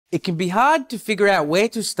It can be hard to figure out where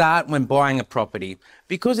to start when buying a property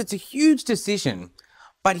because it's a huge decision.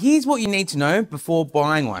 But here's what you need to know before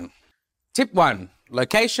buying one. Tip 1.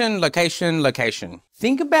 Location, location, location.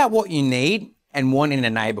 Think about what you need and want in a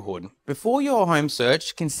neighbourhood. Before your home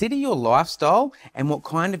search, consider your lifestyle and what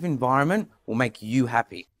kind of environment will make you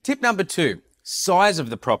happy. Tip number 2. Size of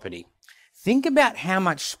the property. Think about how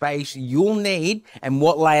much space you'll need and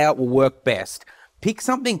what layout will work best. Pick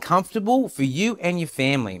something comfortable for you and your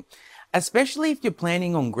family, especially if you're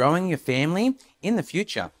planning on growing your family in the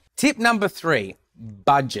future. Tip number 3,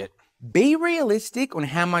 budget. Be realistic on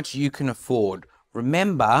how much you can afford.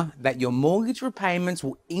 Remember that your mortgage repayments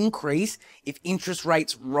will increase if interest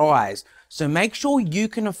rates rise, so make sure you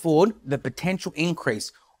can afford the potential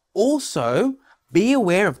increase. Also, be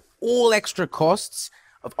aware of all extra costs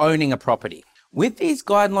of owning a property. With these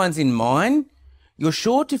guidelines in mind, you're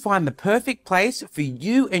sure to find the perfect place for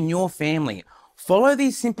you and your family. Follow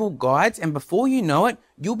these simple guides and before you know it,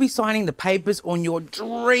 you'll be signing the papers on your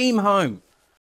dream home.